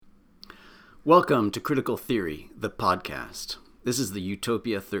Welcome to Critical Theory, the podcast. This is the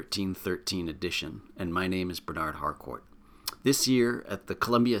Utopia 1313 edition, and my name is Bernard Harcourt. This year, at the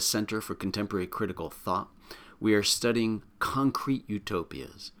Columbia Center for Contemporary Critical Thought, we are studying concrete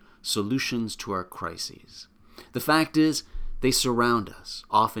utopias, solutions to our crises. The fact is, they surround us,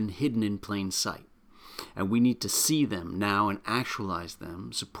 often hidden in plain sight, and we need to see them now and actualize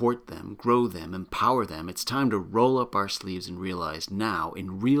them, support them, grow them, empower them. It's time to roll up our sleeves and realize now,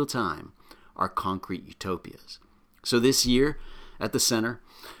 in real time, our concrete utopias. So this year, at the Center,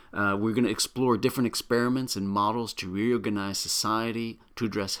 we're going to explore different experiments and models to reorganize society to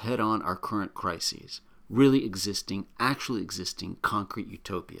address head-on our current crises, actually existing concrete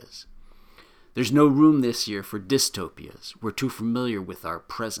utopias. There's no room this year for dystopias. We're too familiar with our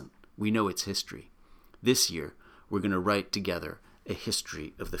present. We know its history. This year, we're going to write together a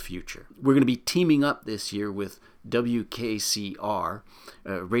history of the future. We're going to be teaming up this year with WKCR,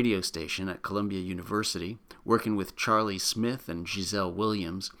 a radio station at Columbia University, working with Charlie Smith and Giselle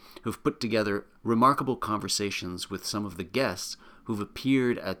Williams, who've put together remarkable conversations with some of the guests who've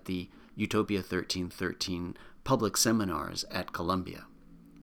appeared at the Utopia 1313 public seminars at Columbia.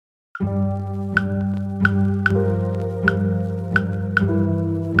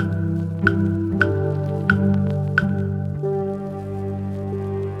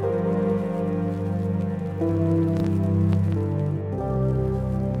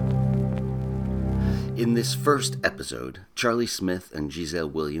 In this first episode, Charlie Smith and Giselle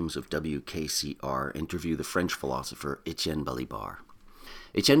Williams of WKCR interview the French philosopher Etienne Balibar.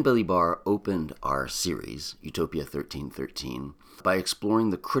 Etienne Balibar opened our series, Utopia 1313, by exploring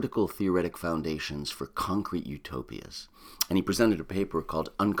the critical theoretic foundations for concrete utopias, and he presented a paper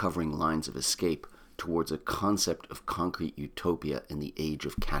called Uncovering Lines of Escape towards a concept of concrete utopia in the age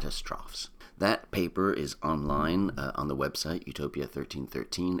of catastrophes. That paper is online on the website, Utopia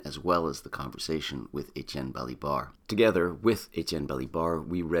 1313, as well as the conversation with Etienne Balibar. Together with Etienne Balibar,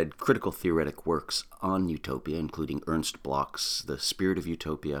 we read critical theoretic works on utopia, including Ernst Bloch's The Spirit of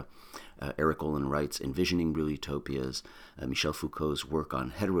Utopia, Eric Olin Wright's Envisioning Real Utopias, Michel Foucault's work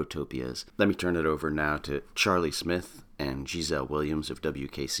on heterotopias. Let me turn it over now to Charlie Smith and Giselle Williams of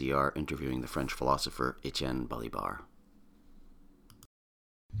WKCR interviewing the French philosopher Etienne Balibar.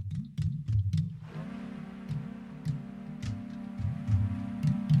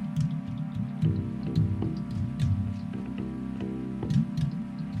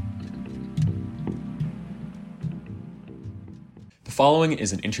 The following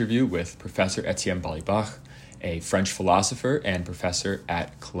is an interview with Professor Etienne Balibar, a French philosopher and professor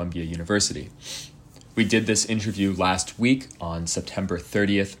at Columbia University. We did this interview last week on September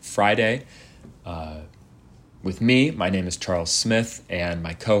 30th, Friday, with me. My name is Charles Smith, and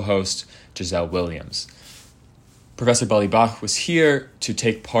my co-host, Giselle Williams. Professor Balibar was here to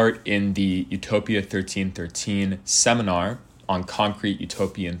take part in the Utopia 1313 seminar on concrete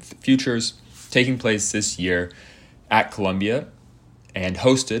utopian futures, taking place this year at Columbia, and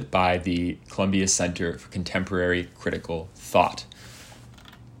hosted by the Columbia Center for Contemporary Critical Thought.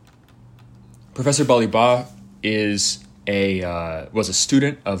 Professor Balibar was a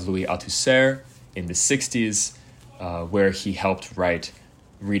student of Louis Althusser in the 60s, where he helped write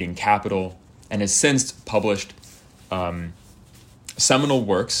Reading Capital, and has since published seminal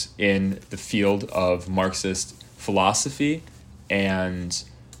works in the field of Marxist philosophy and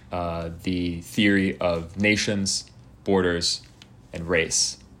the theory of nations, borders, and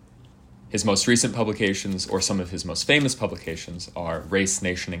race. His most recent publications, or some of his most famous publications, are Race,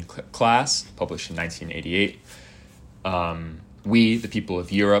 Nation, and Class, published in 1988, We, the People of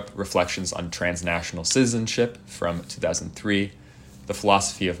Europe, Reflections on Transnational Citizenship, from 2003, The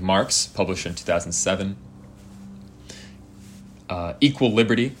Philosophy of Marx, published in 2007, Equal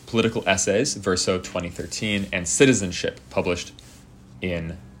Liberty, Political Essays, Verso 2013, and Citizenship, published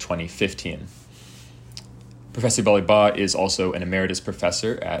in 2015. Professor Balibar is also an emeritus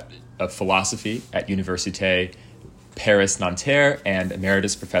professor of philosophy at Université Paris-Nanterre and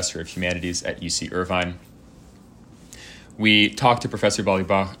emeritus professor of humanities at UC Irvine. We talked to Professor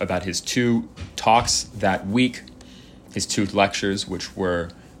Balibar about his two talks that week, his two lectures, which were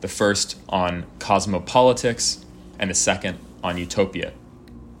the first on cosmopolitics and the second on utopia.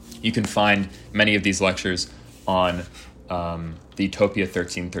 You can find many of these lectures on the Utopia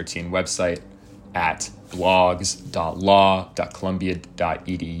 1313 website at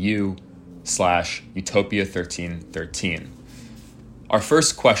blogs.law.columbia.edu/Utopia1313. Our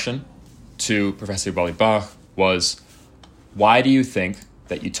first question to Professor Balibar was, why do you think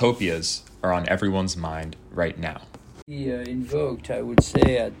that utopias are on everyone's mind right now? He invoked, I would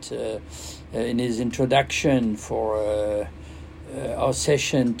say, in his introduction for our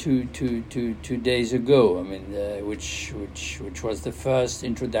session two days ago. I mean, which was the first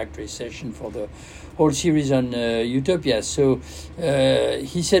introductory session for the whole series on utopia. So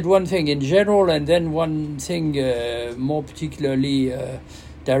he said one thing in general, and then one thing more particularly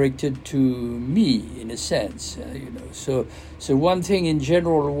directed to me, in a sense. So one thing in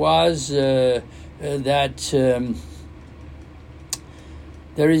general was that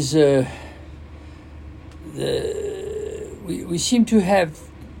there is we seem to have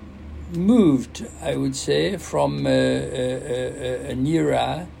moved, I would say, from an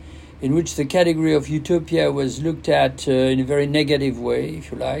era in which the category of utopia was looked at in a very negative way,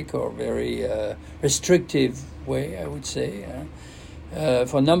 if you like, or very restrictive way, I would say,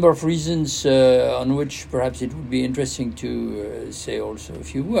 for a number of reasons on which perhaps it would be interesting to say also a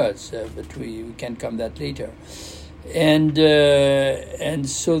few words, but we can come that later. And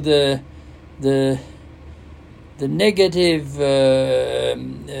so the negative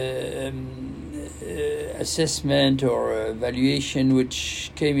assessment or evaluation,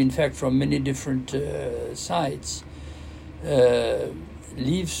 which came in fact from many different sides,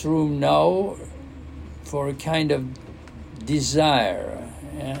 leaves room now for a kind of desire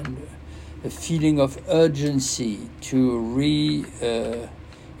and a feeling of urgency to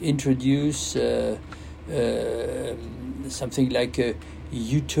reintroduce something like a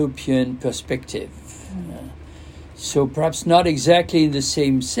utopian perspective. So perhaps not exactly in the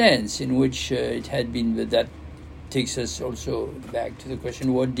same sense in which it had been, but that takes us also back to the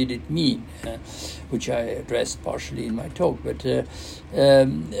question, what did it mean, which I addressed partially in my talk. But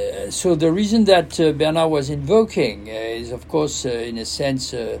so the reason that Bernard was invoking is, of course, in a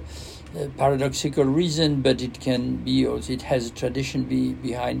sense, a paradoxical reason, but it can be also, it has a tradition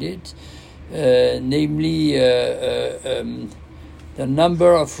behind it, namely the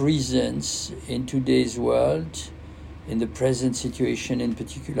number of reasons in today's world, in the present situation in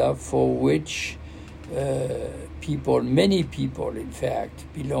particular, for which people, many people in fact,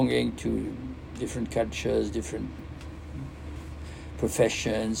 belonging to different cultures, different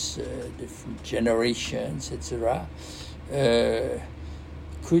professions, different generations, etc.,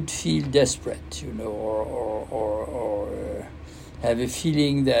 could feel desperate, or have a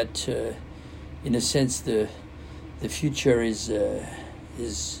feeling that, in a sense, the future is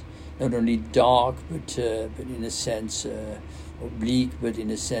not only dark, but in a sense oblique, but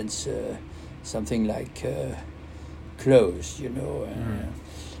in a sense something like closed,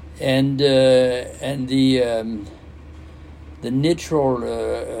 and the natural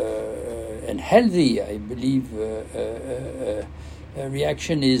and healthy, I believe,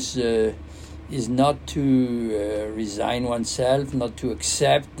 reaction is not to resign oneself, not to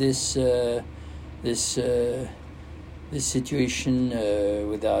accept this situation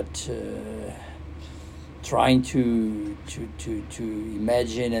without trying to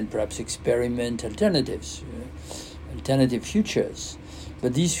imagine and perhaps experiment alternative futures.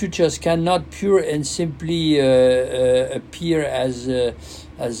 But these futures cannot pure and simply appear as I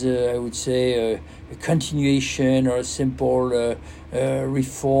would say, a continuation or a simple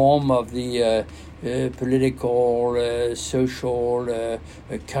reform of the political, social,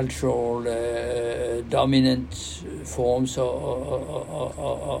 cultural dominant forms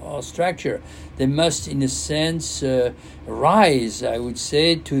or structure. They must, in a sense, rise, I would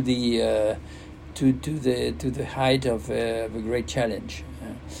say, to the height of a great challenge.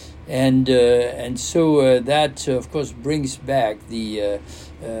 And so that, of course, brings back the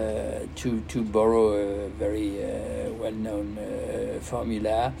to borrow a very well-known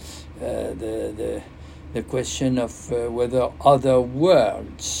formula, the question of whether other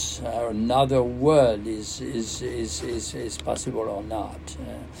worlds or another world is possible or not.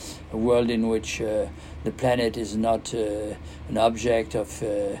 A world in which the planet is not an object of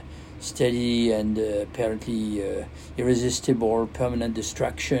steady and apparently irresistible permanent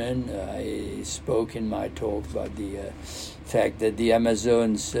destruction. I spoke in my talk about the fact that the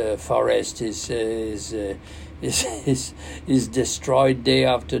Amazon's forest is destroyed day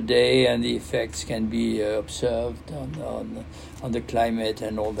after day, and the effects can be observed on the climate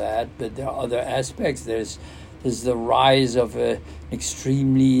and all that. But there are other aspects. There's the rise of an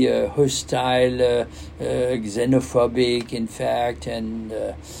extremely hostile, xenophobic, in fact, and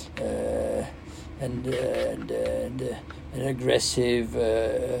an aggressive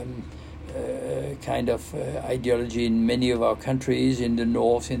kind of ideology in many of our countries, in the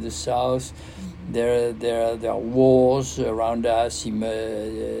north, in the south. There are wars around us,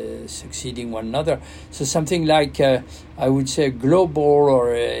 succeeding one another. So something like, I would say, a global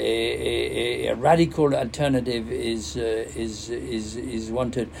or a radical alternative is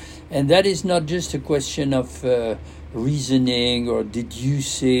wanted, and that is not just a question of reasoning or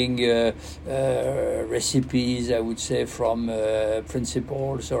deducing recipes, I would say, from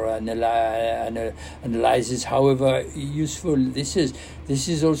principles or analysis, however useful this is. This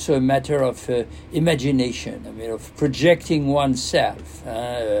is also a matter of imagination, I mean, of projecting oneself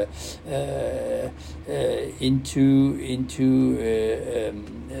into a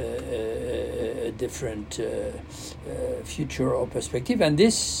different future or perspective, and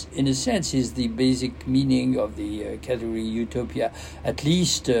this, in a sense, is the basic meaning of the category utopia, at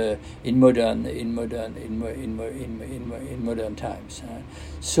least in modern times.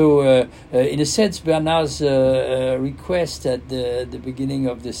 So, in a sense, Bernard's request at the beginning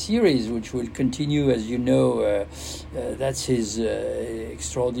of the series, which will continue, as you know, that's his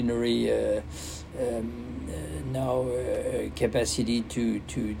extraordinary now capacity to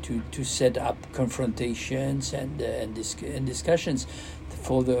set up confrontations and discussions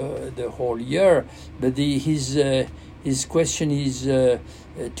for the whole year. But his question is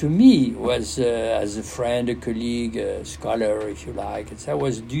to me was as a friend, a colleague, a scholar, if you like. That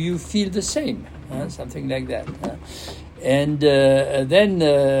was, do you feel the same? Something like that. And then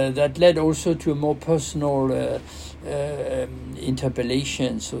that led also to a more personal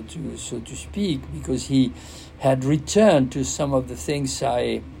interpellation, so to speak, because he had returned to some of the things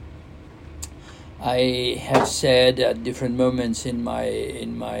I have said at different moments in my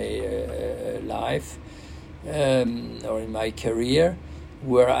life or in my career,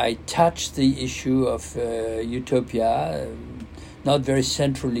 where I touched the issue of utopia, not very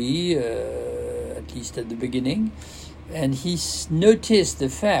centrally, at least at the beginning, and he noticed the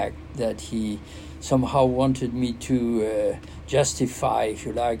fact that he somehow wanted me to justify, if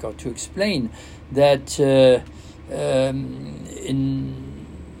you like, or to explain that in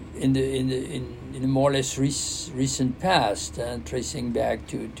the more or less recent past, tracing back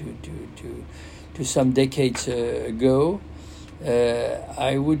to some decades ago,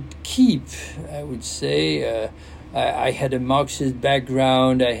 I would say. I had a Marxist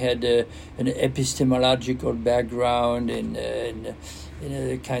background. I had an epistemological background in a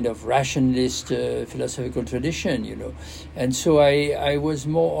kind of rationalist philosophical tradition, you know, and so I was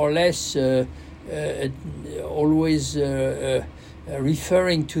more or less always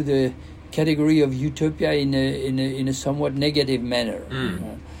referring to the category of utopia in a somewhat negative manner.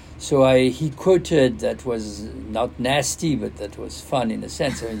 So he quoted, that was not nasty, but that was fun in a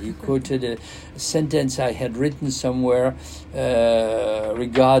sense. I mean, he quoted a sentence I had written somewhere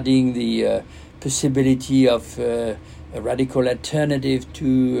regarding the possibility of a radical alternative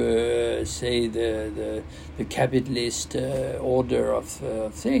to, say, the capitalist order of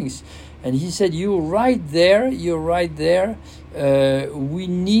things. And he said, you're right there. We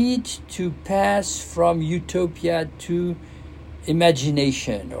need to pass from utopia to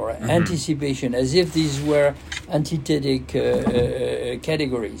imagination or anticipation, as if these were antithetic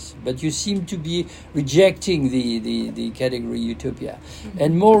categories. But you seem to be rejecting the category utopia.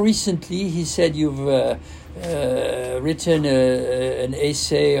 And more recently, he said, you've written an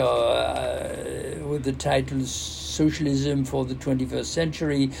essay with the title Socialism for the 21st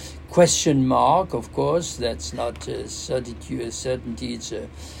Century, ? Of course, that's not a certainty, it's a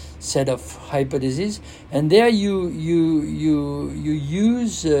set of hypotheses, and there you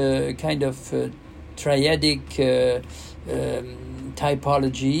use a kind of triadic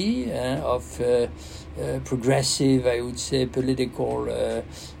typology of progressive, I would say, political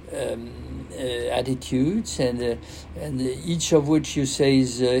attitudes, and each of which you say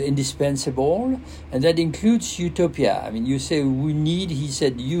is indispensable, and that includes utopia. I mean, you say we need. He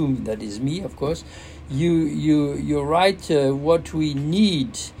said you, that is me, of course. You write what we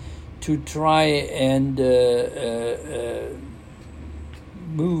need to try and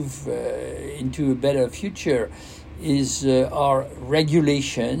move into a better future is our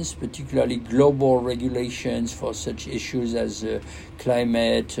regulations, particularly global regulations for such issues as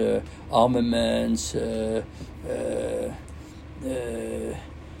climate, armaments, the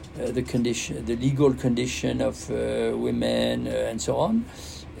legal condition of women, and so on.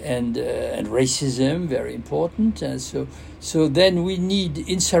 And racism, very important. And so then we need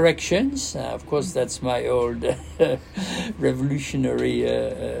insurrections. Of course, that's my old revolutionary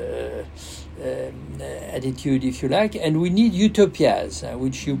attitude, if you like. And we need utopias,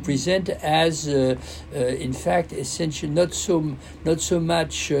 which you present as, in fact, essential. Not so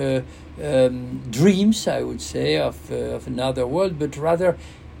much dreams, I would say, of another world, but rather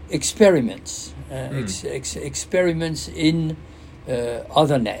experiments. Experiments in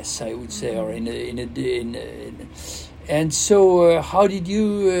otherness, I would say, or in and so why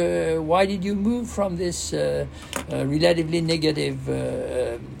did you move from this relatively negative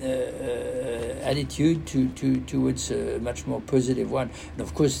attitude towards a much more positive one. And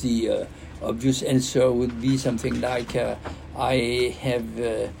of course, the obvious answer would be something like, I have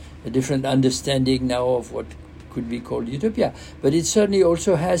a different understanding now of what could be called utopia. But it certainly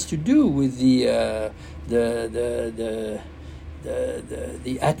also has to do with the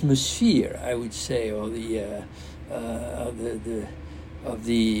atmosphere, I would say, or the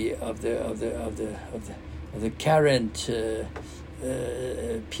current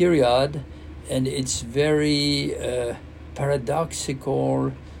period, and its very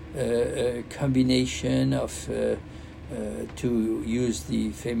paradoxical combination of, to use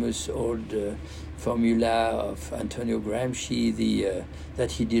the famous old formula of Antonio Gramsci,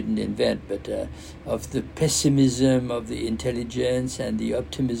 that he didn't invent, but of the pessimism of the intelligence and the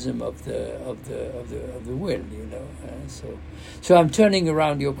optimism of the will, you know. So I'm turning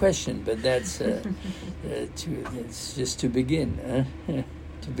around your question, but that's it's just to begin.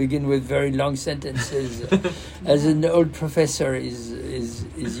 To begin with very long sentences, as an old professor is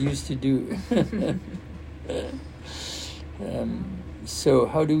used to do. So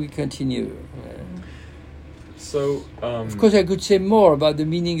how do we continue? Of course, I could say more about the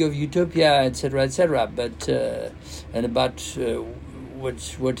meaning of utopia, etc., but and about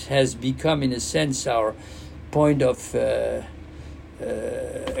what has become, in a sense, our point of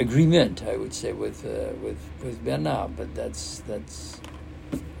agreement, I would say, with Bernard. But that's.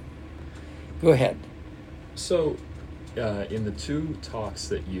 Go ahead. So, in the two talks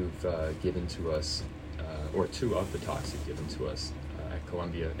that you've given to us, or two of the talks you've given to us at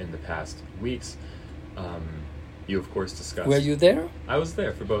Columbia in the past weeks, you of course discussed. Were you there? I was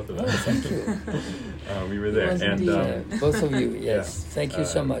there for both of them. Oh, thank you. We were there, and both of you. Yes, yeah. Thank you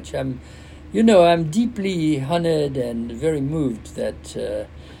so much. I'm deeply honored and very moved that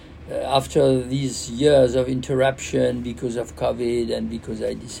after these years of interruption because of COVID and because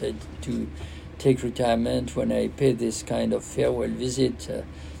I decided to take retirement, when I pay this kind of farewell visit,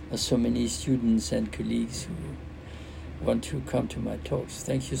 there's so many students and colleagues who want to come to my talks.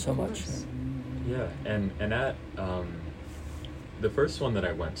 Thank you so much. Yeah, and at the first one that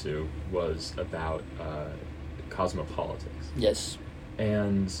I went to was about cosmopolitics. Yes.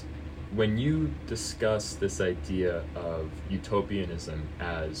 And when you discuss this idea of utopianism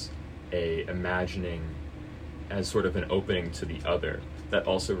as a imagining, as sort of an opening to the other, that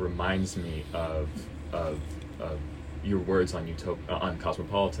also reminds me of your words on on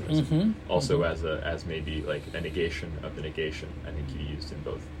cosmopolitanism. Mm-hmm. Also, mm-hmm. as maybe like a negation of the negation. I think you used in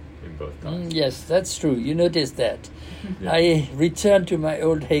both talks. Yes, that's true. You noticed that. Yeah. I returned to my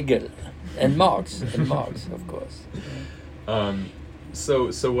old Hegel and Marx, of course.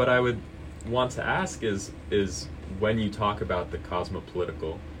 So what I would want to ask is when you talk about the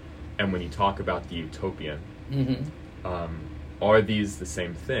cosmopolitical and when you talk about the utopian, Mm-hmm. Are these the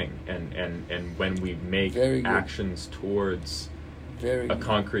same thing? And when we make actions towards a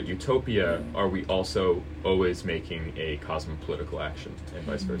concrete utopia, are we also always making a cosmopolitical action and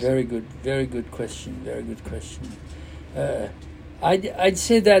vice versa? Very good question. I'd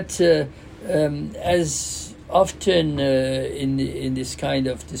say that as often in this kind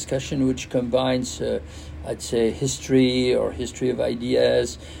of discussion, which combines, I'd say, history of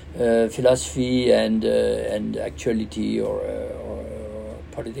ideas, philosophy and actuality or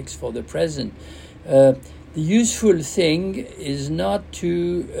politics for the present. The useful thing is not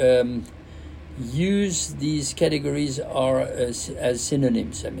to use these categories as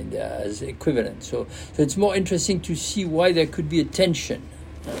synonyms. I mean, they are as equivalent. So it's more interesting to see why there could be a tension.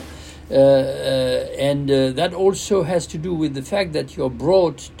 And that also has to do with the fact that you're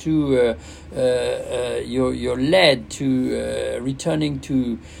brought to, you're led to returning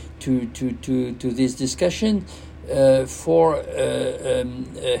to this discussion for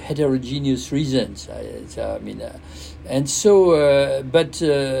heterogeneous reasons. And so,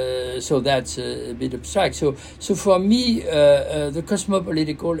 so that's a bit abstract. So for me, the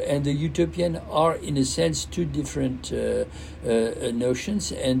cosmopolitical and the utopian are, in a sense, two different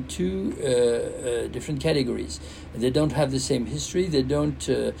notions and two different categories. They don't have the same history. They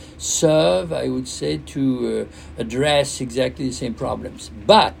don't serve, I would say, to address exactly the same problems.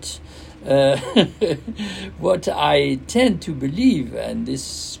 But what I tend to believe, and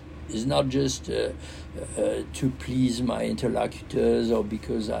this is not just to please my interlocutors or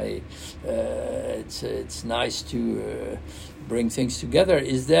because it's nice to bring things together,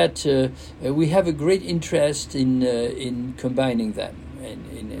 is that we have a great interest in combining them,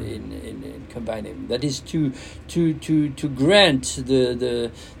 in combining. That is to grant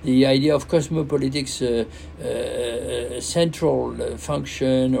the idea of cosmopolitics a central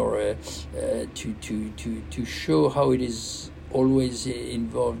function, or to show how it is always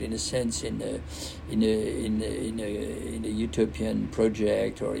involved, in a sense, in a utopian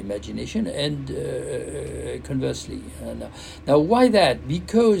project or imagination, and conversely. Now, why that?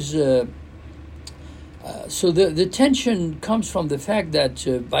 Because so the tension comes from the fact that,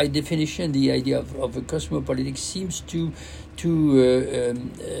 by definition, the idea of a cosmopolitics seems to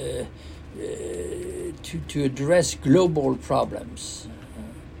address global problems.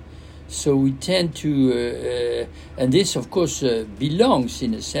 So we tend to, and this, of course, belongs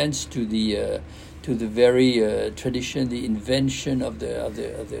in a sense to the very tradition, the invention of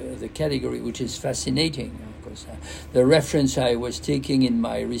the category, which is fascinating. Of course, the reference I was taking in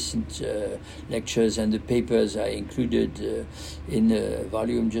my recent lectures and the papers I included in a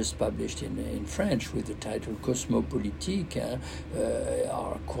volume just published in French with the title Cosmopolitique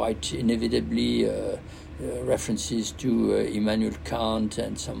are quite inevitably references to Immanuel Kant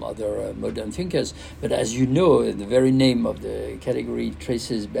and some other modern thinkers. But as you know, the very name of the category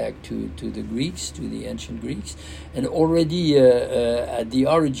traces back to the Greeks, to the ancient Greeks. And already at the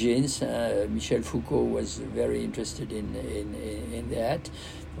origins, Michel Foucault was very interested in that.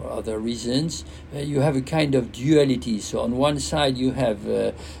 For other reasons, you have a kind of duality. So on one side you have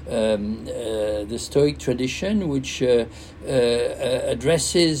the Stoic tradition, which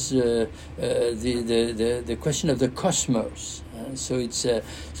addresses the question of the cosmos. So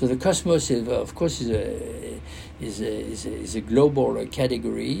the cosmos, of course, is a global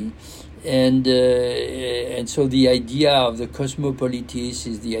category. And so the idea of the cosmopolitis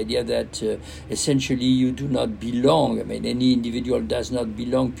is the idea that essentially you do not belong. I mean, any individual does not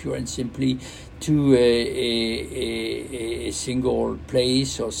belong pure and simply to a single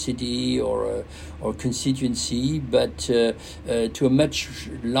place or city or constituency, but to a much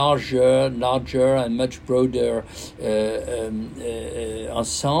larger and much broader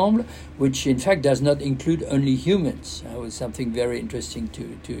ensemble, which in fact does not include only humans. That was something very interesting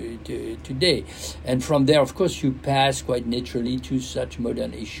to today. And from there, of course, you pass quite naturally to such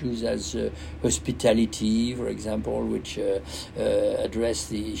modern issues as hospitality, for example, which address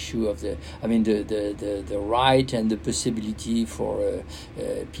the issue of the right and the possibility for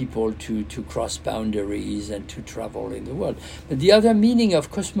people to cross boundaries and to travel in the world. But the other meaning of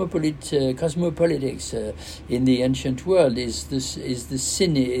cosmopolitics in the ancient world is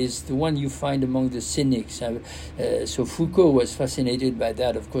the one you find among the cynics. So Foucault was fascinated by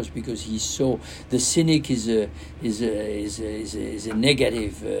that, of course, because he saw the cynic is a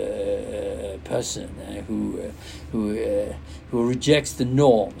negative person who rejects the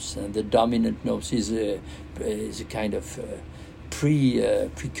norms, and the dominant norms is a kind of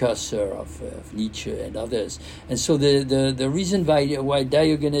precursor of Nietzsche and others. And so the reason why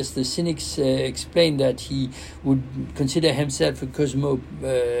Diogenes the Cynics explained that he would consider himself a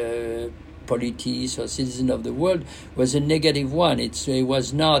cosmopolitis or citizen of the world was a negative one. It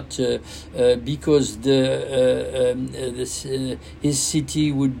was not because his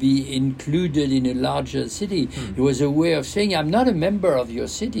city would be included in a larger city. It was a way of saying, I'm not a member of your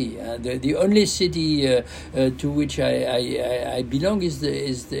city. The only city to which I belong is the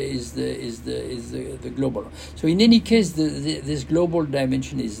global. So in any case, this global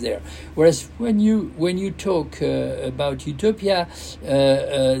dimension is there. Whereas when you talk about utopia,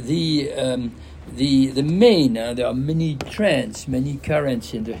 the main, there are many trends, many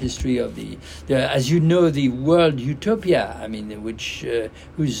currents in the history of as you know, the word utopia, I mean,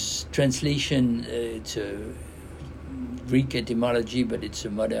 whose translation, it's a Greek etymology, but it's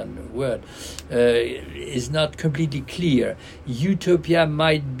a modern word, is not completely clear. Utopia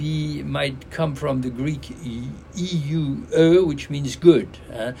might come from the Greek euo, which means good.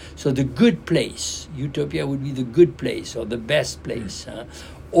 So the good place. Utopia would be the good place or the best place.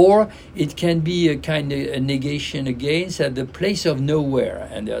 Or it can be a kind of a negation against the place of nowhere,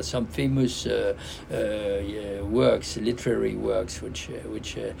 and there are some famous works, literary works, which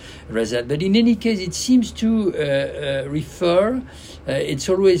result. But in any case, it seems to refer. It's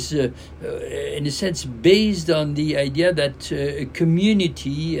always, in a sense, based on the idea that a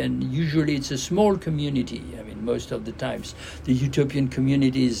community, and usually it's a small community. I mean, most of the times, the utopian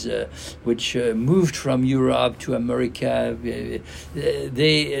communities which moved from Europe to America,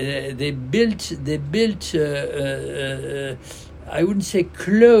 they built I wouldn't say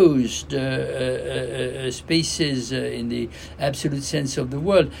closed spaces in the absolute sense of the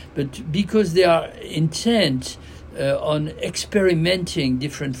word, but because they are intent on experimenting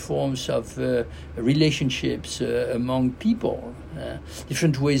different forms of relationships among people,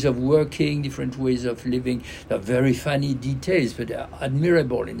 different ways of working, different ways of living. They're very funny details, but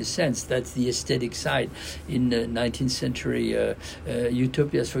admirable in a sense. That's the aesthetic side in 19th century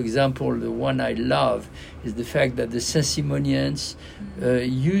utopias. For example, the one I love is the fact that the Saint-Simonians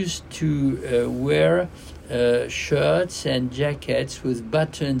used to wear shirts and jackets with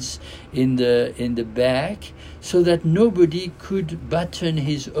buttons in the back, so that nobody could button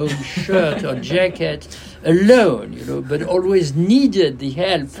his own shirt or jacket alone, but always needed the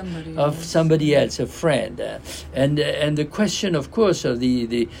help of somebody else, a friend. And the question, of course, of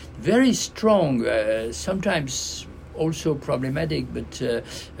the very strong, sometimes also problematic, but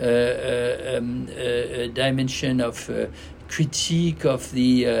dimension of critique of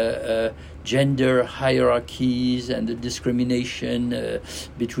the gender hierarchies and the discrimination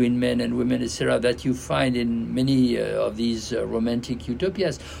between men and women, etc., that you find in many of these romantic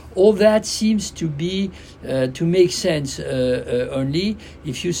utopias. All that seems to be to make sense only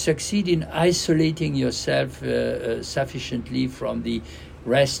if you succeed in isolating yourself sufficiently from the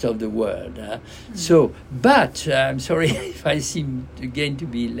rest of the world. So, but I'm sorry if I seem again to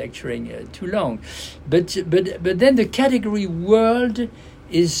be lecturing too long, but then the category world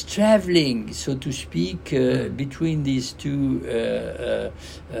is traveling, so to speak, between these two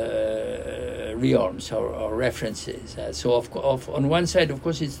realms or references. So, on one side, of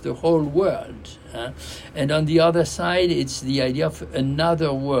course, it's the whole world, and on the other side, it's the idea of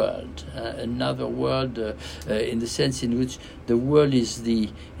another world in the sense in which the world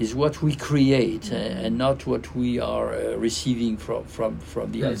is what we create and not what we are receiving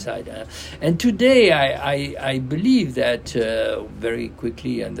from the outside. And today, I believe that very quickly,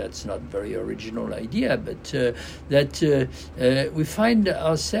 and that's not a very original idea, but that we find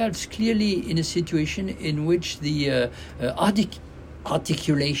ourselves clearly in a situation in which the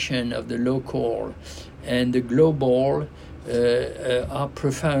articulation of the local and the global are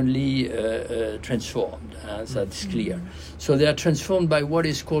profoundly transformed. So that's clear. So they are transformed by what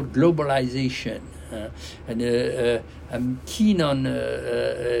is called globalization. And I'm keen on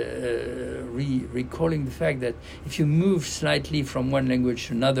recalling the fact that if you move slightly from one language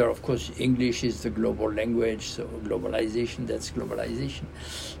to another, of course, English is the global language, so globalization, that's globalization.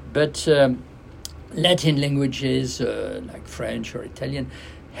 But Latin languages, like French or Italian,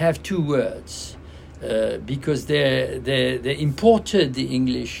 have two words. Because they imported the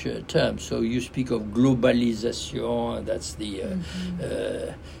English term. So you speak of globalization, that's the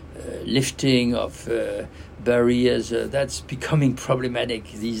lifting of barriers. That's becoming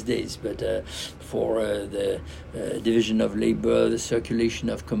problematic these days, but for the division of labor, the circulation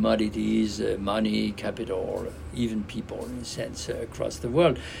of commodities, money, capital, even people in a sense across the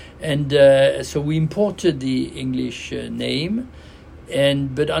world. And so we imported the English name.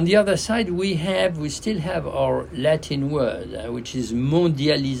 But on the other side, we still have our Latin word, which is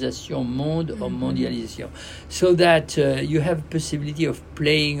mondialisation, monde or mondialisation, so that you have a possibility of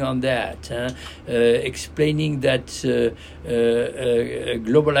playing on that, explaining that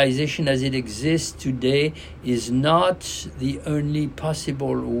globalization as it exists today is not the only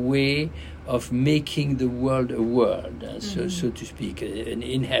possible way of making the world a world, so to speak, an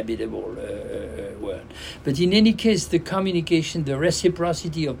inhabitable world. But in any case, the communication, the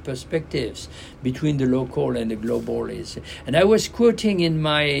reciprocity of perspectives between the local and the global is. And I was quoting in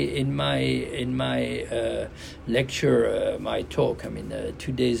my lecture, my talk,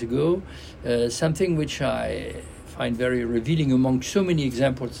 2 days ago, something which I find very revealing among so many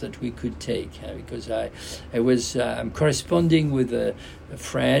examples that we could take, because I'm corresponding with a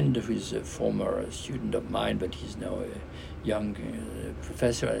friend who is a former student of mine, but he's now a young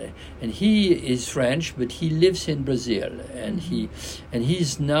professor, and he is French, but he lives in Brazil, and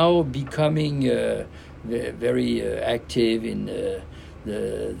he's now becoming very active in the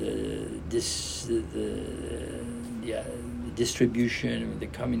distribution, the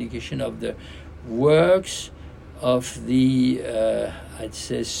communication of the works of the, I'd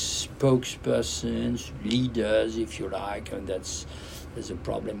say, spokespersons, leaders, if you like, and there's a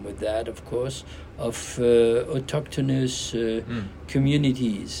problem with that, of course, of autochthonous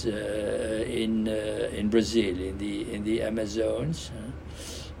communities in Brazil, in the Amazons.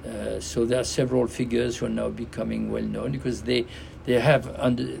 So there are several figures who are now becoming well known because they have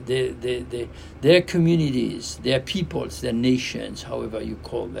their communities, their peoples, their nations, however you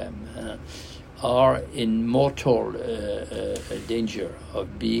call them, are in mortal danger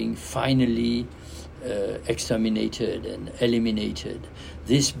of being finally exterminated and eliminated.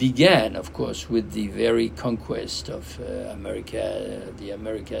 This began, of course, with the very conquest of America, the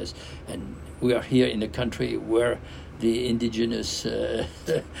Americas, and we are here in a country where the indigenous, the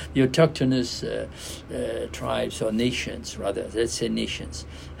autochthonous tribes or nations, rather, let's say nations,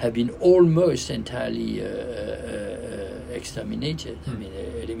 have been almost entirely exterminated,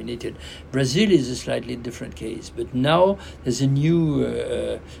 eliminated. Brazil is a slightly different case, but now there's a new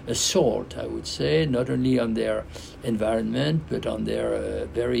assault, I would say, not only on their environment, but on their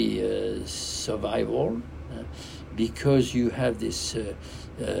very survival, because you have this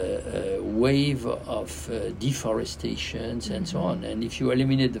wave of deforestations and so on. And if you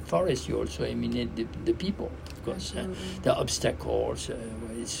eliminate the forest, you also eliminate the people, of course. The obstacles,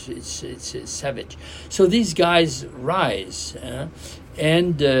 it's savage. So these guys rise,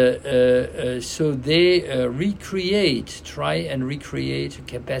 and so they try and recreate a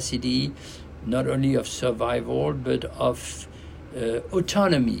capacity not only of survival, but of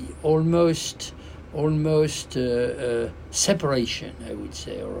autonomy, almost separation, I would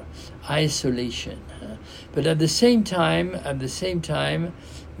say, or isolation. But at the same time,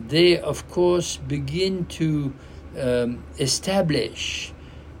 they of course begin to establish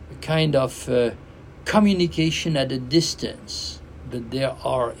a kind of communication at a distance. But there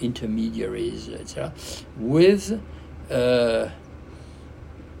are intermediaries, etc., with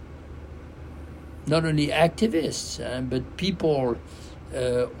not only activists, but people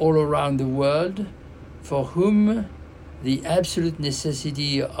all around the world, for whom the absolute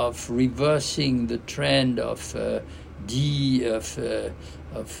necessity of reversing the trend of the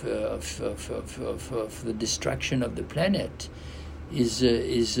destruction of the planet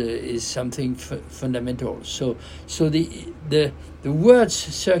is something fundamental. So the words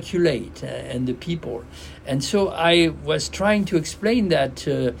circulate and the people, and so I was trying to explain that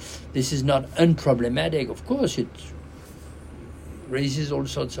this is not unproblematic. Of course, it raises all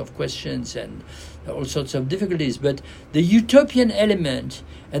sorts of questions and all sorts of difficulties, but the utopian element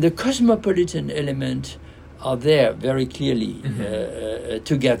and the cosmopolitan element are there very clearly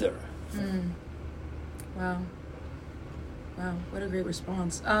together. Wow, what a great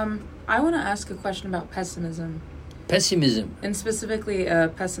response. I want to ask a question about pessimism. And specifically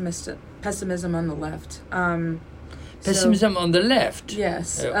pessimism on the left. Pessimism on the left?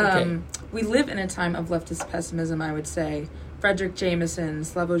 Yes. Okay. We live in a time of leftist pessimism, I would say. Frederick Jameson,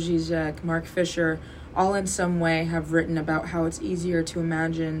 Slavoj Žižek, Mark Fisher, all in some way have written about how it's easier to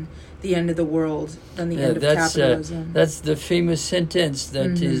imagine the end of the world than the end of capitalism. That's the famous sentence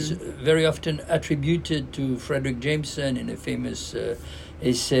that is very often attributed to Frederick Jameson in a famous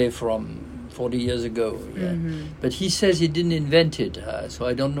essay from 40 years ago. But he says he didn't invent it, so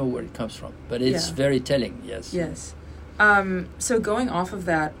I don't know where it comes from. But it's very telling, yes. Yes. So going off of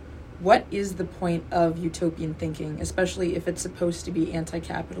that, what is the point of utopian thinking, especially if it's supposed to be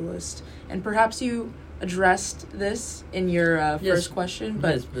anti-capitalist? And perhaps you addressed this in your first question,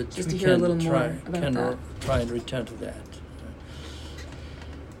 but just to hear a little more about that. Try and return to that.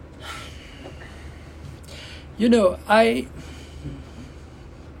 You know, I'm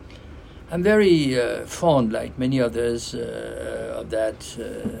very fond, like many others, of that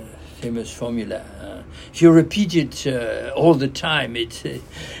famous formula. If you repeat it all the time, it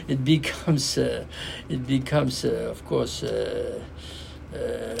becomes of course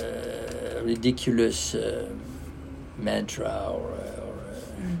ridiculous mantra, or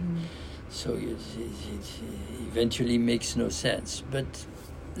so it eventually makes no sense. But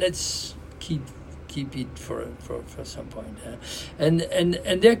let's keep it for some point,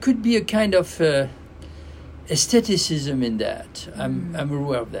 and there could be a kind of aestheticism in that. I'm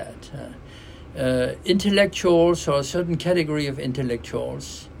aware of that. Intellectuals, or a certain category of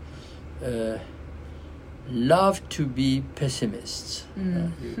intellectuals, love to be pessimists.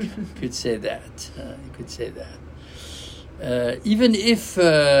 You could say that. Even if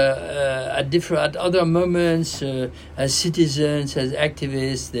at other moments, as citizens, as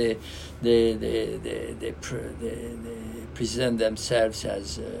activists, they present themselves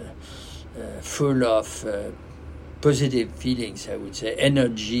as full of positive feelings, I would say,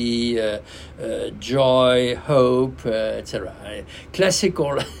 energy, joy, hope, etc.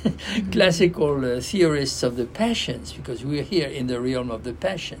 Classical theorists of the passions, because we're here in the realm of the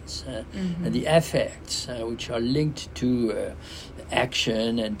passions and the affects, which are linked to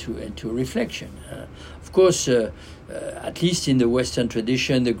action and to reflection. Of course, at least in the Western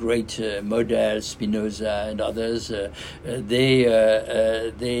tradition, the great models, Spinoza and others, they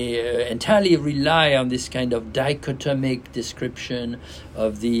entirely rely on this kind of dichotomy dichotomic description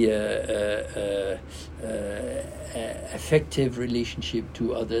of the affective relationship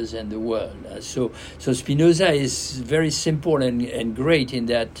to others and the world. So Spinoza is very simple and great in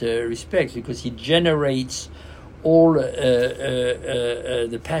that respect, because he generates all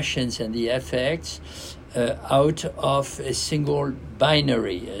the passions and the affects out of a single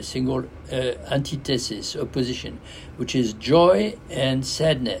binary, a single antithesis, opposition, which is joy and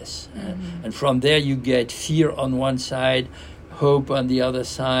sadness. And from there you get fear on one side, hope on the other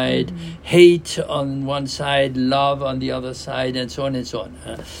side, hate on one side, love on the other side, and so on and so on.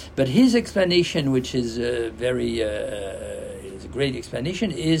 But his explanation, which is very is a great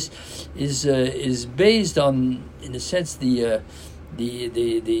explanation, is based on, in a sense, the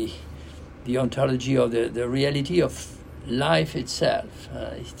ontology of the reality of life itself.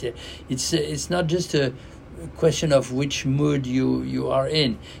 It's not just a question of which mood you are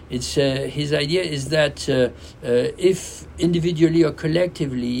in. It's his idea is that if individually or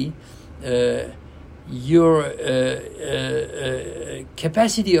collectively your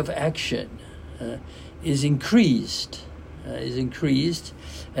capacity of action is increased,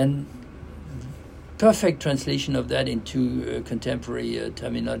 and perfect translation of that into contemporary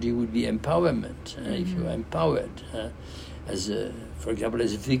terminology would be empowerment. If you are empowered for example,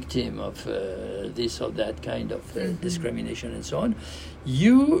 as a victim of this or that kind of discrimination and so on,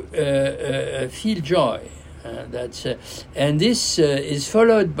 you feel joy. And this is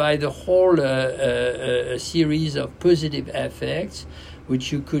followed by the whole series of positive affects,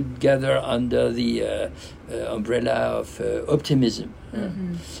 which you could gather under the umbrella of optimism.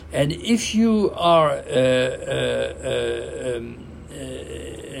 And if you are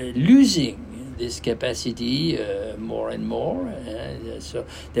losing this capacity more and more, so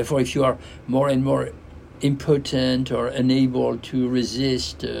therefore if you are more and more impotent or unable to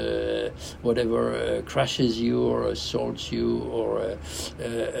resist whatever crushes you or assaults you or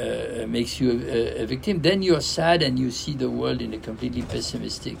makes you a victim, then you're sad and you see the world in a completely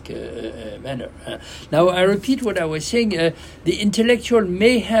pessimistic manner. Now, I repeat what I was saying. The intellectual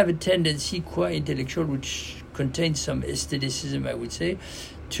may have a tendency, qua intellectual, which contains some aestheticism, I would say,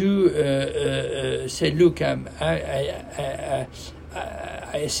 to say, look, I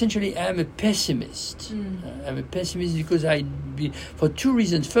essentially am a pessimist. I'm a pessimist because for two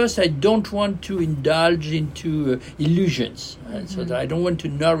reasons. First, I don't want to indulge into illusions, so that I don't want to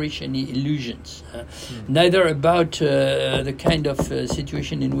nourish any illusions, neither about the kind of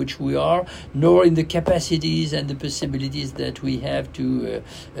situation in which we are, nor in the capacities and the possibilities that we have to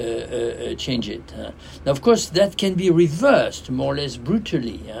change it. Now, of course, that can be reversed more or less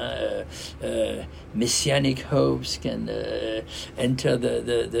brutally. Messianic hopes can enter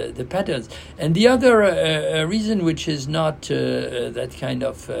the patterns. And the other reason, which is not that kind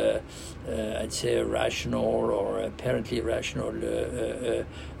of, I'd say, rational or apparently rational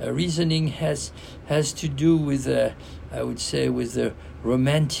reasoning, has to do with, I would say, with the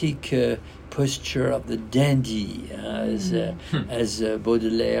romantic posture of the dandy, as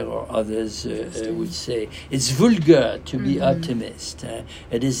Baudelaire or others would say. It's vulgar to be optimist.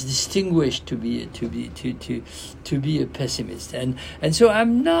 It is distinguished to be a pessimist, and so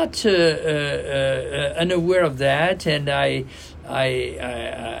I'm not unaware of that, and I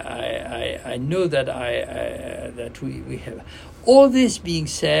know that that we have. All this being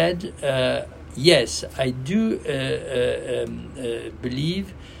said, yes, I do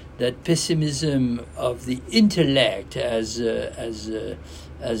believe that pessimism of the intellect, as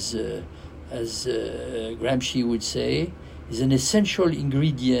Gramsci would say, is an essential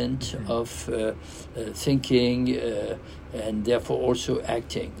ingredient of thinking and therefore also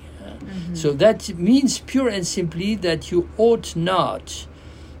acting. So that means pure and simply that you ought not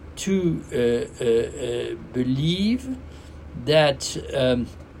to believe that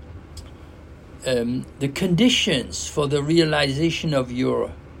the conditions for the realization of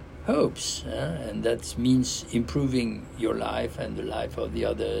your hopes, and that means improving your life and the life of the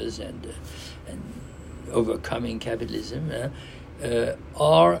others and overcoming capitalism,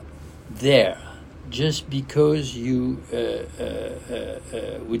 are there just because you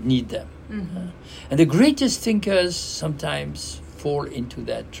would need them. And the greatest thinkers sometimes fall into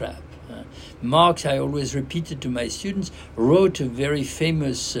that trap. Marx, I always repeated to my students, wrote a very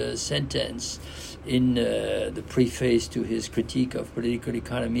famous sentence in the preface to his critique of political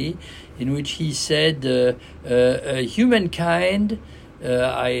economy, in which he said, humankind,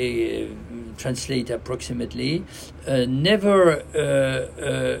 I translate approximately, never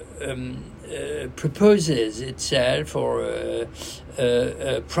proposes itself or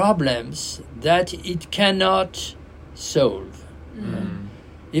problems that it cannot solve.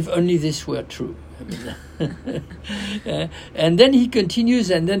 If only this were true. I mean, And then he continues,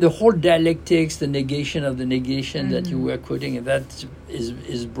 and then the whole dialectics, the negation of the negation that you were quoting, and that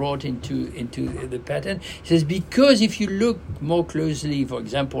is brought into the pattern. He says, because if you look more closely, for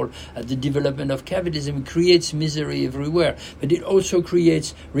example, at the development of capitalism, it creates misery everywhere, but it also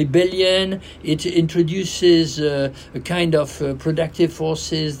creates rebellion. It introduces a kind of productive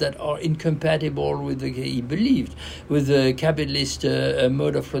forces that are incompatible with he believed with the capitalist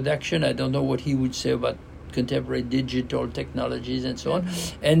mode of production. I don't know what he would say about contemporary digital technologies and so on.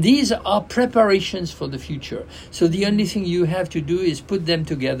 And these are preparations for the future. So the only thing you have to do is put them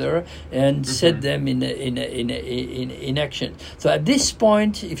together and set them in action. So at this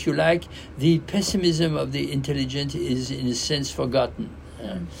point, if you like, the pessimism of the intelligent is in a sense forgotten.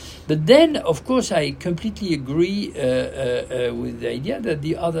 But then, of course, I completely agree with the idea that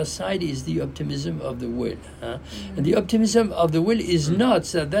the other side is the optimism of the will. And the optimism of the will is not,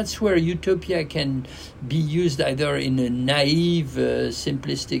 so that's where utopia can be used either in a naive,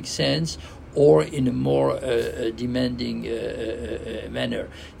 simplistic sense, or in a more demanding manner.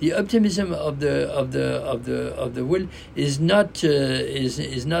 The optimism of the will is not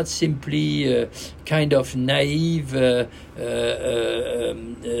simply kind of naive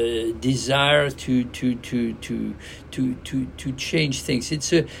desire to change things. It's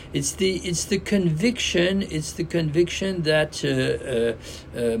the conviction that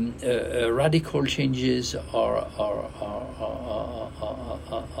radical changes are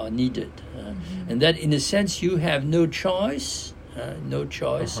needed, and that in a sense you have no choice,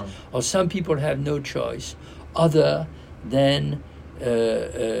 or some people have no choice other than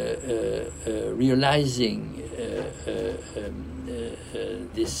realizing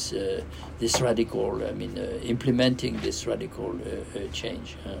this radical, implementing this radical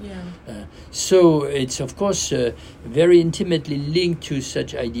change. So it's of course very intimately linked to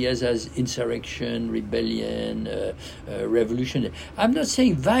such ideas as insurrection, rebellion, revolution. I'm not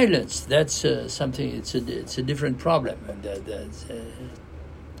saying violence. That's something. It's a different problem.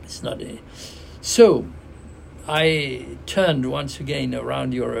 It's not a. So I turned once again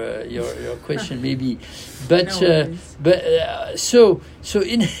around your question, maybe, but so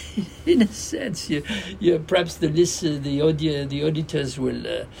in a sense, you perhaps the auditors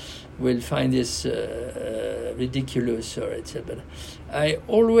will find this ridiculous or etc. But I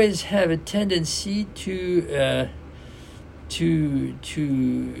always have a tendency to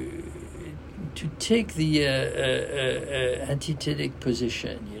take the antithetic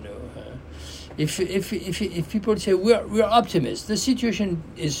position, If people say we're optimists, the situation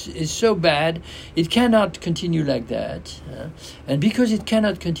is so bad, it cannot continue like that, and because it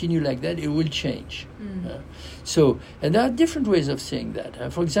cannot continue like that, it will change. So, and there are different ways of saying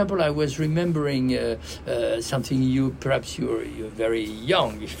that. For example, I was remembering something. Perhaps you're very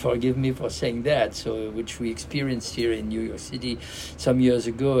young. Forgive me for saying that. So, which we experienced here in New York City some years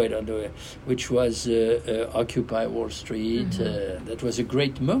ago. I don't know, which was Occupy Wall Street. That was a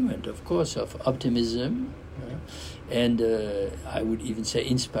great moment, of course, of optimism. And I would even say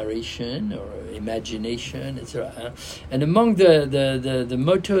inspiration or imagination, etc. And among the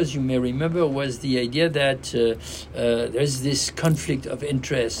mottos you may remember was the idea that there's this conflict of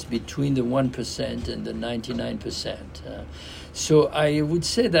interest between the 1% and the 99%. So I would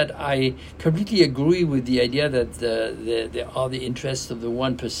say that I completely agree with the idea that there are the interests of the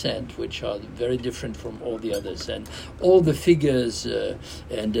 1%, which are very different from all the others. And all the figures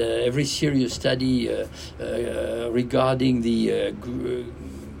and every serious study regarding the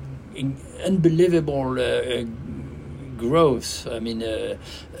unbelievable growth,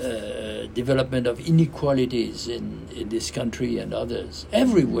 development of inequalities in this country and others,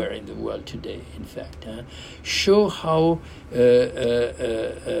 everywhere in the world today, in fact, show how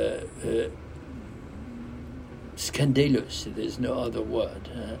scandalous, there's no other word,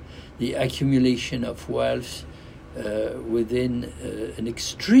 the accumulation of wealth within an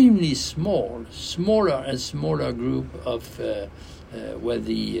extremely smaller and smaller group of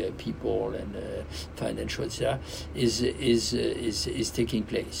wealthy people and financial, etc., is taking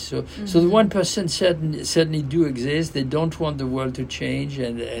place. So the 1% certainly do exist. They don't want the world to change,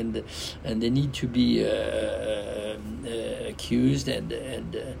 and they need to be accused and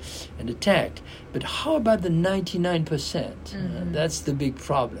attacked. But how about the 99%? That's the big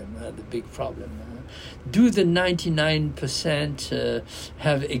problem. Do the 99%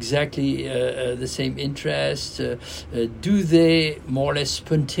 have exactly the same interest? Do they more or less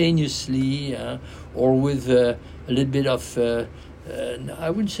spontaneously or with a little bit of I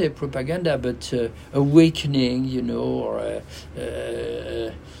wouldn't say propaganda, but awakening,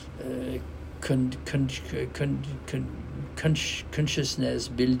 consciousness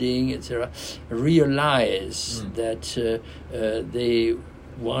building, etc., realize that they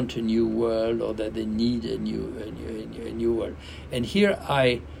want a new world, or that they need a new world. And here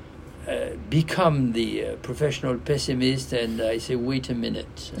I become the professional pessimist, and I say, wait a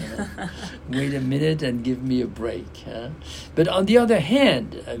minute and give me a break. But on the other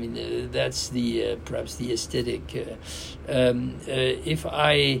hand, I mean, that's the perhaps the aesthetic. If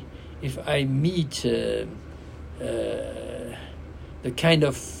I meet the kind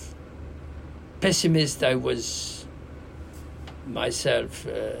of pessimist I was myself,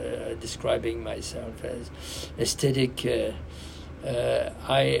 describing myself as aesthetic,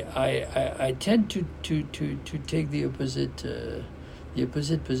 I tend to take the opposite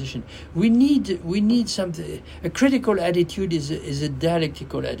position. We need something. A critical attitude is a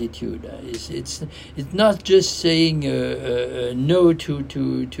dialectical attitude. It's not just saying no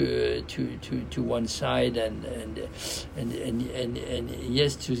to one side and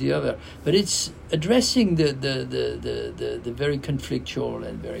yes to the other, but it's addressing the very conflictual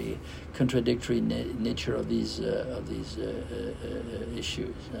and very contradictory nature of these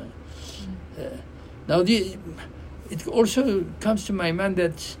issues. Now it also comes to my mind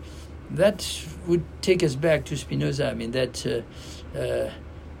that would take us back to Spinoza. I mean that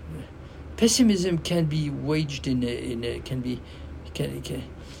pessimism can be waged it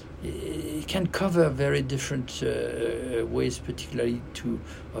can cover very different ways, particularly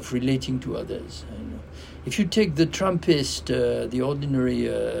of relating to others. If you take the Trumpist, the ordinary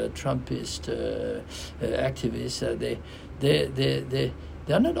Trumpist activists,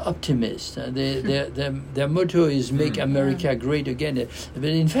 they are not optimists. Their motto is "Make America Great Again." But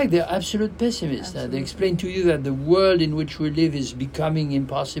in fact, they're absolute pessimists. They explain to you that the world in which we live is becoming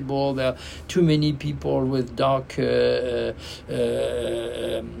impossible. There are too many people with dark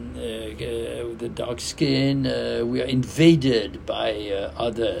skin. We are invaded by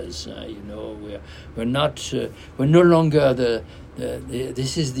others. We're no longer the.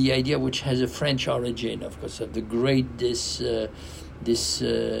 This is the idea which has a French origin, of course, of the great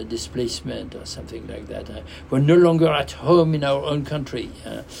displacement or something like that. We're no longer at home in our own country,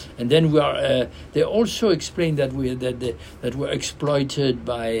 and then we are. They also explain that we're exploited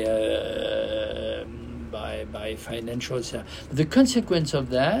by financial. The consequence of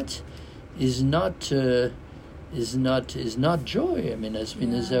that is not joy. I mean, as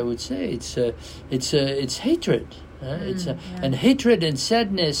Spinoza would say, it's hatred. And hatred and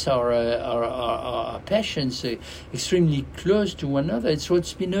sadness are passions extremely close to one another. It's what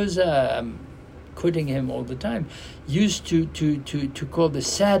Spinoza, I'm quoting him all the time, used to call the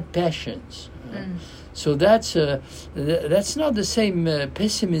sad passions. So that's not the same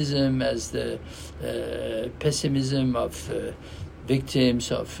pessimism as the pessimism of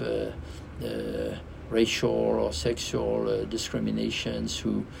victims of racial or sexual discriminations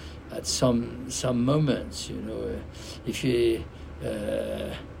who, at some moments, if you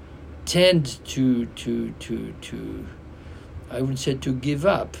tend to I wouldn't say to give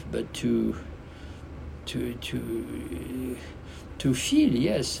up, but to feel,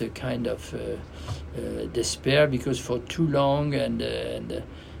 yes, a kind of despair, because for too long and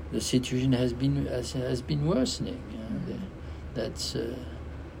the situation has been worsening. That's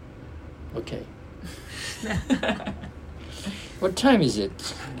okay. What time is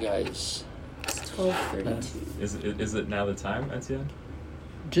it, guys? It's 12:32. Is it now the time, Etienne?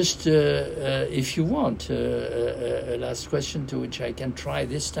 Just if you want a last question to which I can try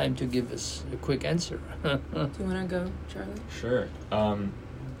this time to give us a quick answer. Do you want to go, Charlie? Sure.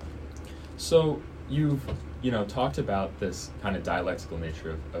 So you've talked about this kind of dialectical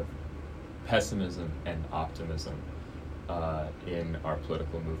nature of pessimism and optimism in our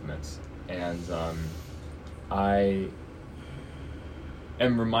political movements, and I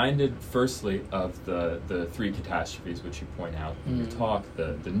am reminded firstly of the three catastrophes which you point out in your talk,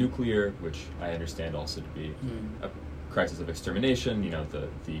 the nuclear, which I understand also to be a crisis of extermination, the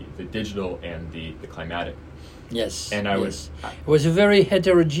digital and the climatic. Yes. And it was a very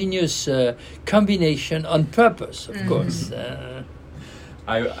heterogeneous combination on purpose, of course.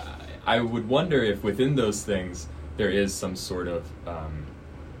 I would wonder if within those things there is some sort of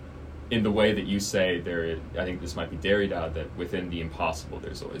in the way that you say I think this might be Derrida, that within the impossible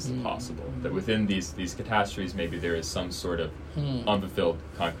there's always the possible. That within these catastrophes maybe there is some sort of unfulfilled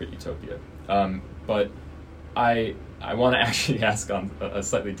concrete utopia. But I want to actually ask on a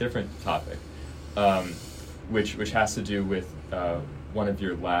slightly different topic, which has to do with one of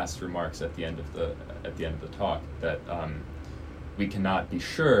your last remarks at the end of the talk, that we cannot be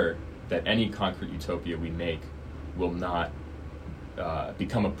sure that any concrete utopia we make will not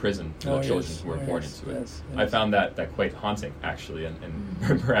become a prison for the children who were born into it. Yes. I found that quite haunting, actually, and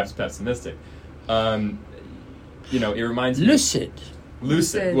perhaps pessimistic. It reminds me... Lucid.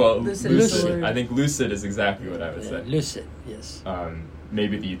 Lucid. Well, lucid. I think lucid is exactly what I would say. Lucid, yes.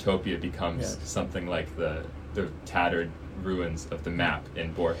 Maybe the utopia becomes Yes. something like the tattered ruins of the map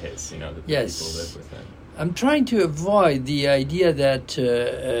in Borges, that the Yes. people live within. I'm trying to avoid the idea that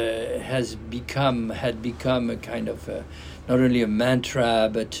had become a kind of not only a mantra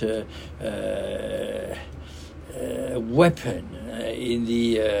but a weapon in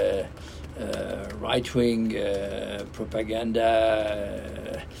the right-wing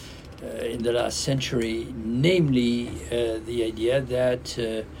propaganda in the last century, namely the idea that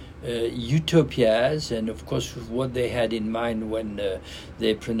utopias, and of course what they had in mind when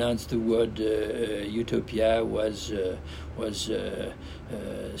they pronounced the word utopia was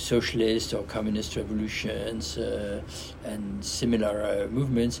socialist or communist revolutions and similar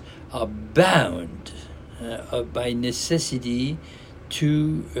movements, are bound by necessity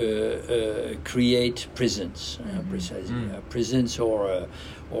to create prisons, precisely prisons or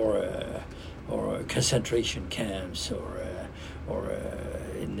concentration camps, or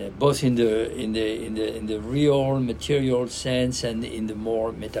both in the real material sense and in the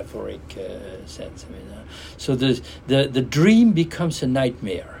more metaphoric sense. So the dream becomes a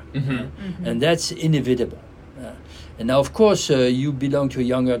nightmare, and that's inevitable. And now, of course, you belong to a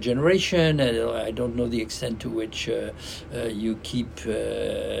younger generation, and I don't know the extent to which you keep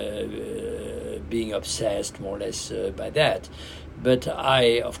being obsessed, more or less, by that. But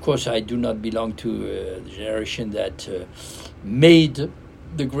I do not belong to the generation that made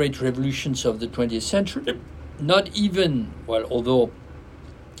the great revolutions of the 20th century. Not even, although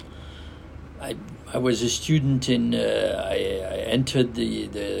I was a student I entered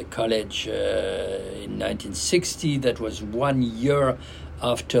the college in 1960. That was 1 year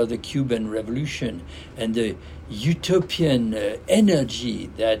after the Cuban Revolution, and the utopian energy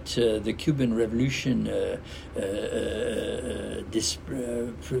that the Cuban Revolution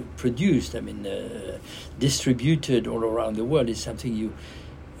produced, distributed all around the world, is something you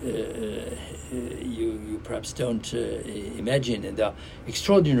perhaps don't imagine, and there are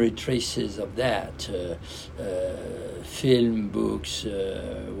extraordinary traces of that. Film, books,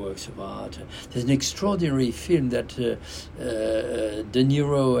 works of art. There's an extraordinary film that De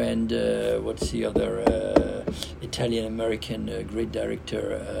Niro and what's the other Italian-American great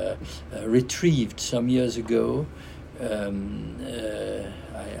director retrieved some years ago. I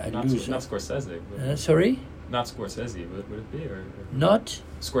Not Scorsese. Sorry? Not Scorsese, would it be? Or Not?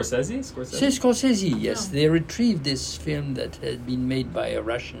 Scorsese? C'est Scorsese, yes. Oh. They retrieved this film that had been made by a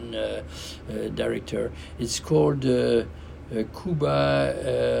Russian director. It's called Cuba...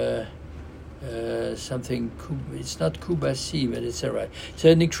 something. It's not Cuba C, but it's all right. It's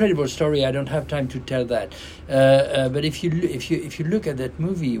an incredible story. I don't have time to tell that. But if you look at that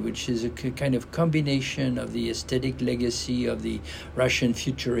movie, which is a kind of combination of the aesthetic legacy of the Russian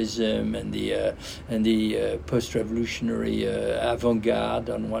futurism and the post-revolutionary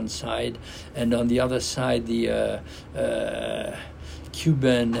avant-garde on one side, and on the other side the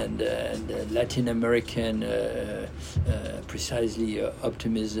Cuban and Latin American precisely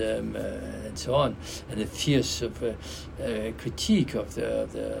optimism and so on, and a fierce critique of the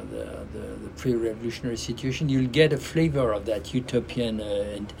pre-revolutionary situation, you'll get a flavor of that utopian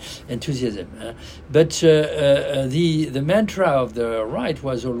enthusiasm. But the mantra of the right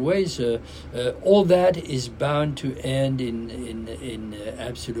was always all that is bound to end in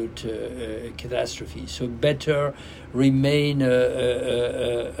absolute catastrophe. So better remain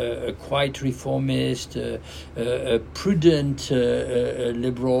a quiet reformist, a prudent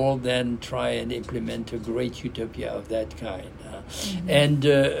liberal than try and implement a great utopia of that kind. And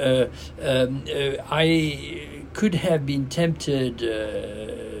I could have been tempted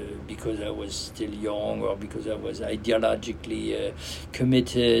because I was still young, or because I was ideologically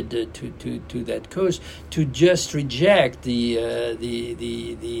committed to that cause, to just reject the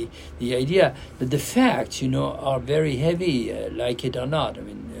idea. But the facts, are very heavy, like it or not.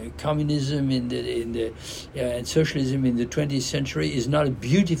 Communism and socialism in the 20th century is not a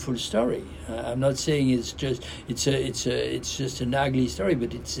beautiful story. I'm not saying it's just an ugly story,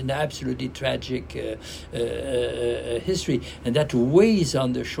 but it's an absolutely tragic history, and that weighs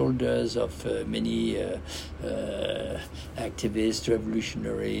on the shoulders of many activists,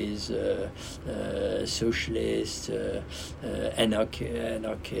 revolutionaries, socialists,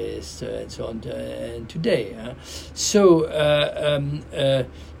 anarchists, and so on, and today. So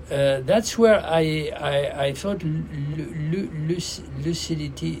that's where I thought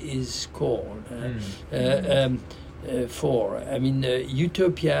lucidity is called. for. I mean,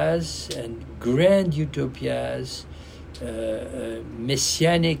 utopias and grand utopias,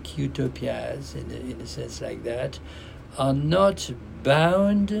 messianic utopias, in a sense like that, are not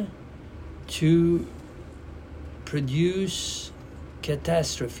bound to produce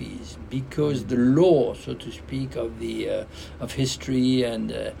catastrophes, because the law, so to speak, of the of history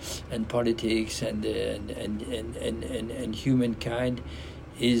and politics and humankind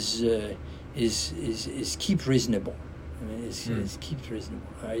is keep reasonable. I mean, is keep reasonable.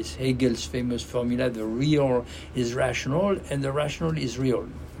 It's Hegel's famous formula: the real is rational, and the rational is real.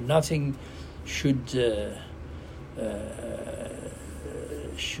 Nothing should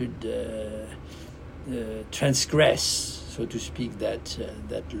transgress, so to speak, that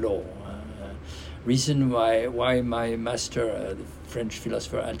law. Reason why my master, the French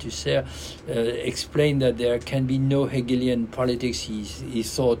philosopher Althusser, explained that there can be no Hegelian politics. He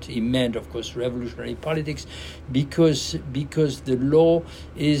thought he meant, of course, revolutionary politics, because the law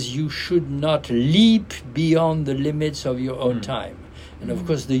is you should not leap beyond the limits of your own time. And of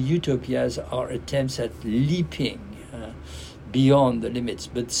course, the utopias are attempts at leaping beyond the limits.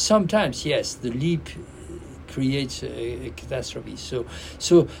 But sometimes, yes, the leap creates a catastrophe. So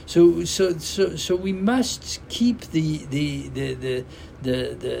we must keep the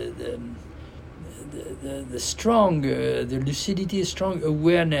strong, the lucidity, strong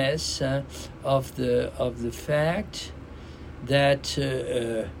awareness of the fact that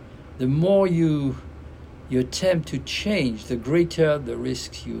the more you attempt to change, the greater the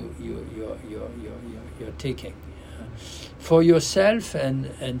risks you're taking for yourself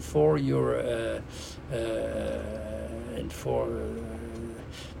and for your and for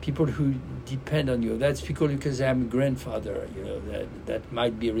people who depend on you. That's because I'm a grandfather. That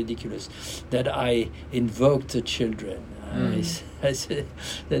might be ridiculous. That I invoked the children. I said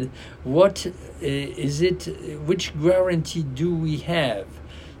that what is it? Which guarantee do we have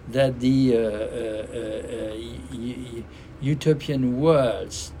that the utopian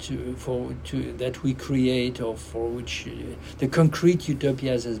worlds that we create, or for which the concrete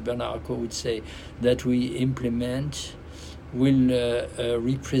utopias, as Bernard Arnault would say, that we implement, will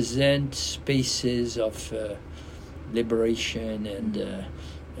represent spaces of liberation and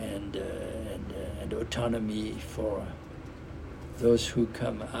autonomy for those who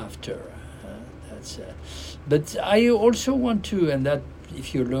come after. But I also want to, and that,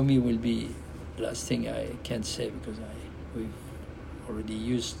 if you allow me, will be the last thing I can say, because we've already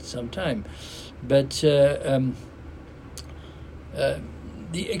used some time. But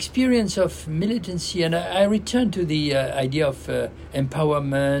the experience of militancy, and I return to the idea of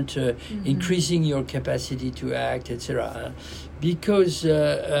empowerment, increasing your capacity to act, etc. Because,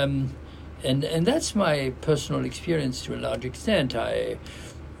 and that's my personal experience to a large extent. I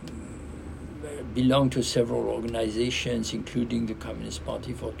belonged to several organizations, including the Communist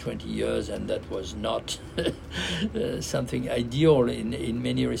Party, for 20 years, and that was not something ideal in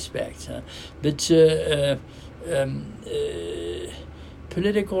many respects. But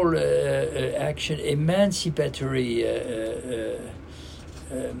political action, emancipatory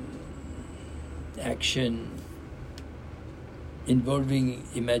action involving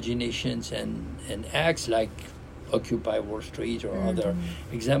imaginations and acts like Occupy Wall Street or other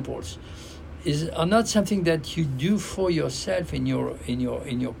examples, are not something that you do for yourself in your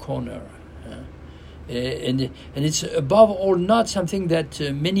corner, and it's above all not something that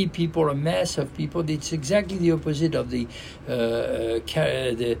many people, a mass of people. It's exactly the opposite of the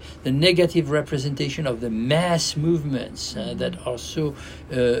negative representation of the mass movements that are so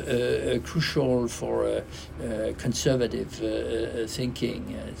crucial for conservative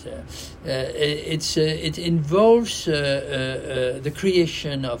thinking. It involves the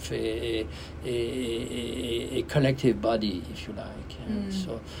creation of a collective body, if you like.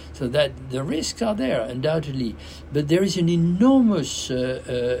 So that the risks are there, undoubtedly, but there is an enormous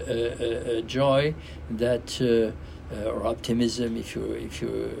joy that, or optimism, if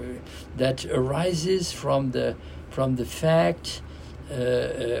you that arises from the fact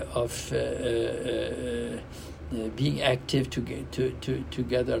of being active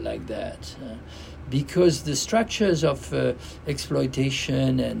together like that. Because the structures of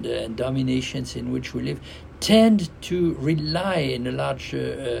exploitation and dominations in which we live tend to rely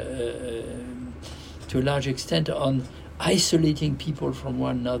to a large extent on isolating people from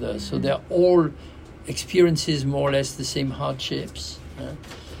one another. So they're all experiences more or less the same hardships,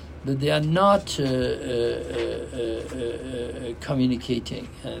 but they are not communicating.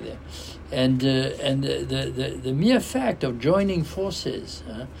 And the mere fact of joining forces,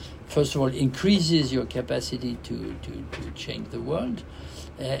 first of all, increases your capacity to change the world,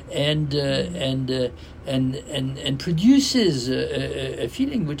 and produces a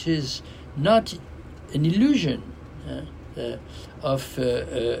feeling which is not an illusion of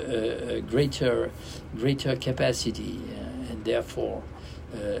greater capacity, and therefore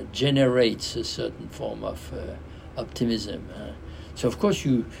generates a certain form of optimism. So of course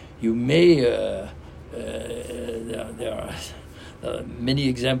you may there are many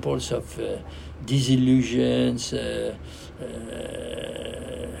examples of disillusions.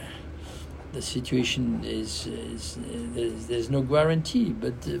 The situation is there's no guarantee,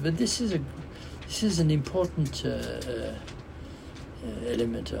 but this is an important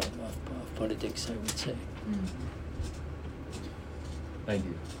element of politics, I would say. Thank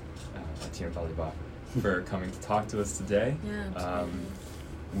you, Etienne Balibat, for coming to talk to us today. Yeah,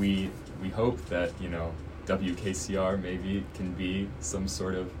 we hope that WKCR maybe can be some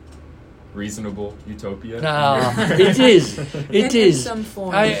sort of reasonable utopia. It is. It in is. some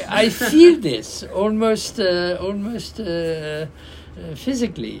form. I feel this almost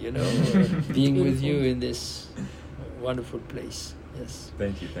physically, being with you in this wonderful place. Yes.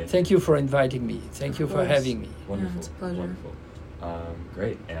 Thank you. Thank you for inviting me. Thank you Of for course. having me. Wonderful. Yeah, it's a pleasure. Wonderful.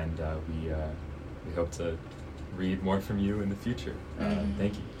 Great, and we hope to read more from you in the future.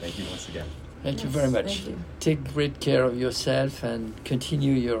 Thank you once again. Thank you Yes, very much. thank you. Take great care of yourself and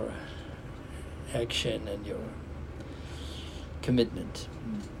continue your action and your commitment.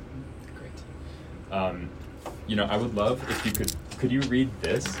 Great. I would love if you could you read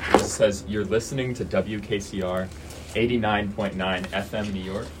this? It says you're listening to WKCR 89.9 FM New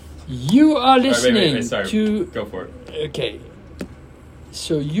York. You are listening Wait, sorry. to... Go for it. Okay.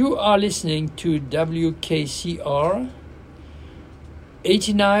 So you are listening to WKCR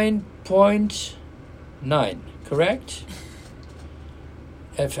 89.9, correct?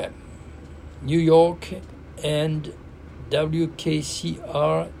 FM. New York and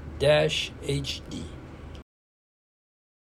WKCR-HD.